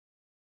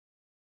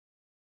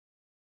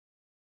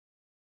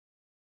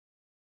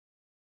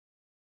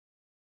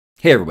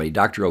Hey everybody,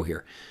 Dr. O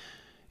here.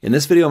 In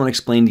this video, I'm going to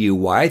explain to you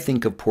why I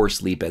think of poor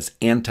sleep as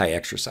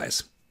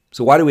anti-exercise.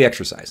 So why do we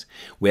exercise?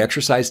 We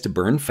exercise to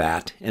burn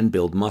fat and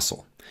build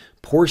muscle.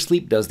 Poor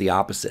sleep does the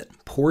opposite.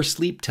 Poor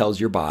sleep tells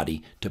your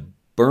body to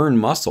burn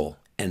muscle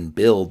and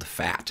build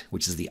fat,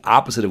 which is the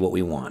opposite of what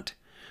we want.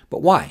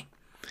 But why?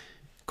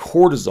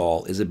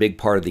 Cortisol is a big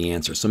part of the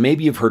answer. So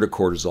maybe you've heard of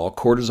cortisol.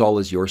 Cortisol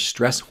is your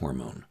stress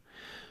hormone.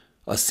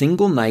 A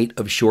single night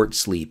of short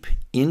sleep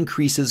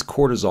increases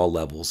cortisol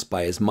levels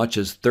by as much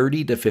as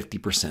 30 to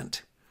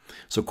 50%.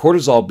 So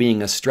cortisol,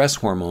 being a stress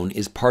hormone,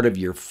 is part of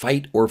your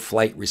fight or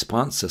flight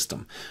response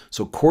system.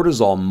 So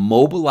cortisol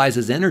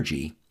mobilizes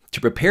energy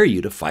to prepare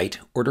you to fight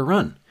or to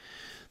run.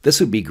 This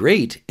would be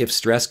great if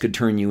stress could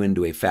turn you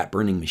into a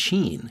fat-burning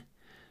machine,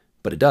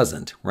 but it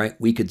doesn't, right?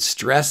 We could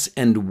stress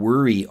and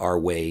worry our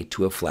way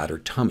to a flatter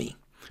tummy.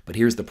 But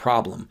here's the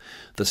problem.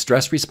 The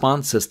stress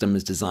response system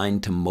is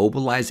designed to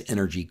mobilize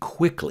energy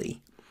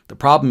quickly. The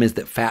problem is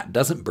that fat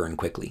doesn't burn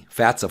quickly.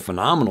 Fat's a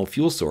phenomenal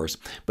fuel source,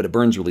 but it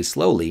burns really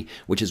slowly,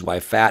 which is why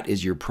fat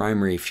is your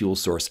primary fuel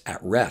source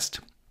at rest.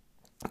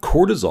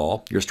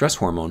 Cortisol, your stress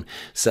hormone,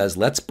 says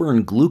let's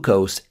burn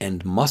glucose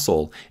and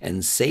muscle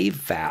and save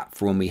fat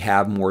for when we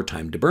have more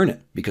time to burn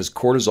it, because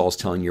cortisol is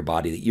telling your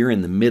body that you're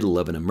in the middle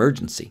of an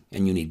emergency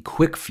and you need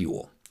quick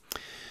fuel.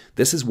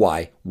 This is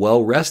why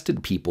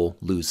well-rested people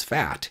lose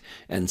fat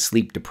and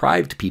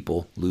sleep-deprived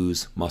people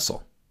lose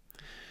muscle.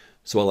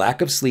 So a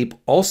lack of sleep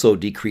also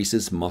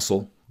decreases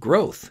muscle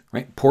growth,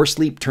 right? Poor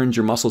sleep turns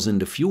your muscles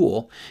into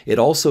fuel. It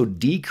also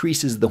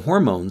decreases the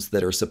hormones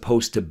that are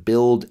supposed to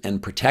build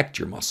and protect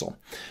your muscle.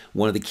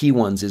 One of the key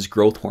ones is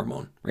growth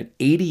hormone, right?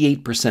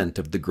 88%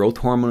 of the growth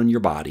hormone in your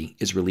body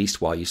is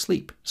released while you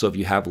sleep. So if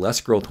you have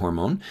less growth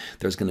hormone,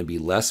 there's going to be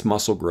less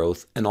muscle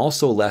growth and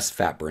also less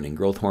fat burning.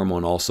 Growth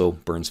hormone also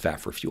burns fat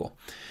for fuel.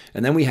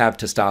 And then we have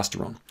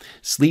testosterone.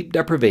 Sleep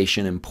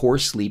deprivation and poor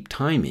sleep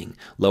timing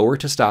lower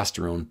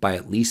testosterone by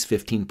at least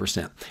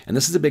 15%. And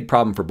this is a big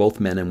problem for both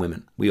men and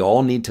women. We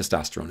all need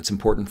testosterone. It's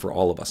important for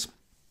all of us.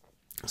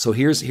 So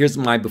here's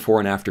my before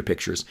and after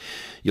pictures.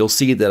 You'll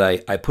see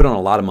that I put on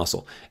a lot of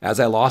muscle. As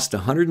I lost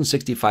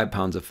 165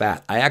 pounds of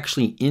fat, I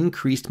actually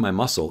increased my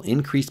muscle,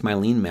 increased my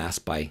lean mass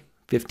by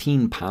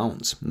 15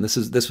 pounds. And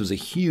this was a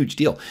huge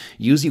deal.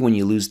 Usually when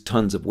you lose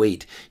tons of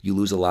weight, you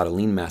lose a lot of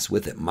lean mass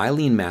with it. My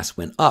lean mass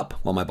went up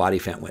while my body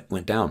fat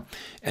went down.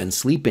 And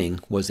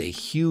sleeping was a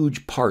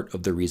huge part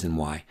of the reason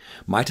why.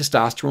 My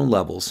testosterone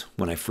levels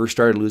when I first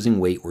started losing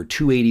weight were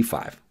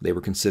 285. They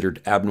were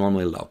considered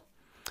abnormally low.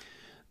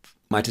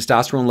 My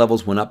testosterone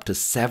levels went up to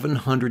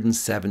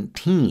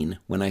 717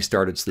 when I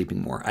started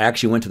sleeping more. I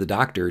actually went to the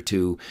doctor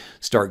to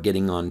start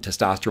getting on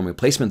testosterone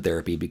replacement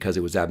therapy because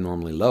it was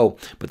abnormally low,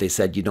 but they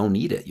said you don't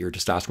need it. Your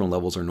testosterone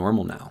levels are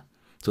normal now.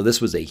 So this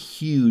was a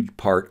huge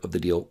part of the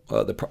deal,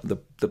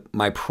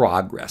 my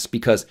progress,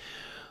 because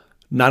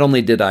not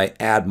only did I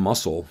add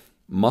muscle,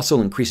 muscle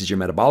increases your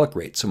metabolic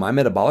rate. So my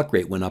metabolic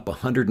rate went up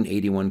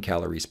 181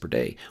 calories per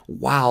day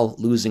while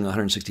losing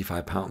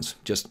 165 pounds.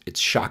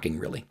 It's shocking,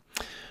 really.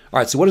 All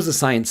right, so what does the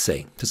science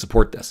say to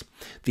support this?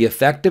 The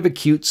effect of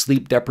acute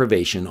sleep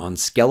deprivation on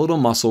skeletal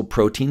muscle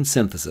protein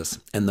synthesis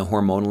and the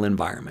hormonal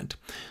environment.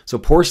 So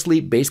poor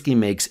sleep basically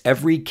makes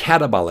every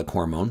catabolic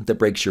hormone that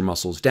breaks your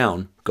muscles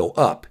down go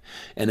up,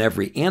 and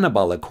every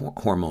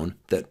anabolic hormone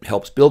that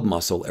helps build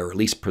muscle, or at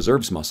least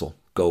preserves muscle,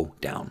 go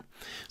down.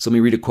 So let me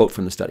read a quote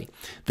from the study.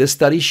 This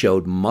study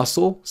showed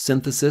muscle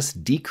synthesis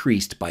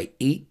decreased by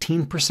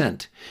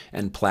 18%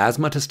 and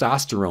plasma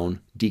testosterone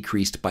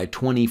decreased by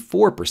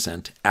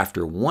 24%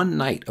 after one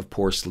night of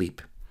poor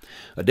sleep.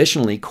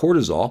 Additionally,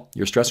 cortisol,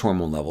 your stress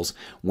hormone levels,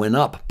 went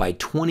up by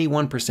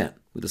 21%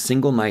 with a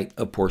single night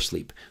of poor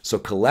sleep. So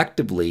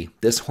collectively,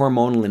 this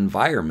hormonal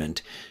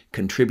environment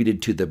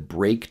contributed to the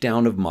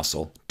breakdown of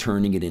muscle,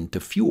 turning it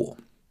into fuel.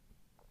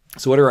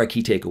 So what are our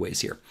key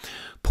takeaways here?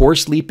 Poor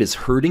sleep is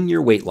hurting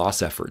your weight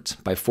loss efforts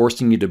by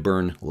forcing you to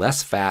burn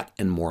less fat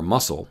and more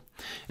muscle.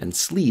 And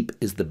sleep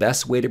is the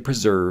best way to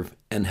preserve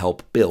and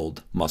help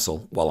build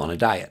muscle while on a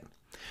diet.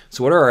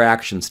 So what are our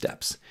action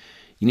steps?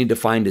 You need to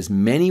find as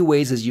many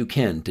ways as you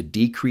can to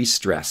decrease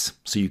stress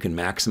so you can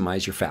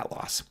maximize your fat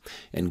loss.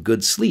 And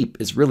good sleep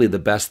is really the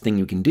best thing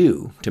you can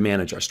do to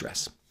manage our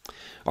stress.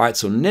 All right,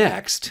 so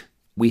next,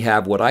 we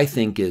have what I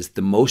think is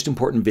the most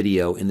important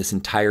video in this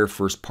entire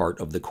first part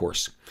of the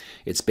course.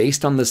 It's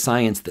based on the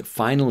science that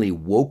finally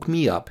woke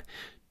me up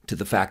to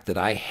the fact that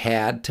I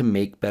had to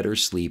make better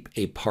sleep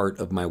a part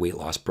of my weight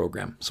loss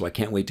program. So I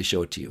can't wait to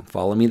show it to you.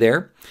 Follow me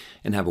there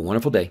and have a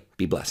wonderful day.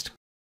 Be blessed.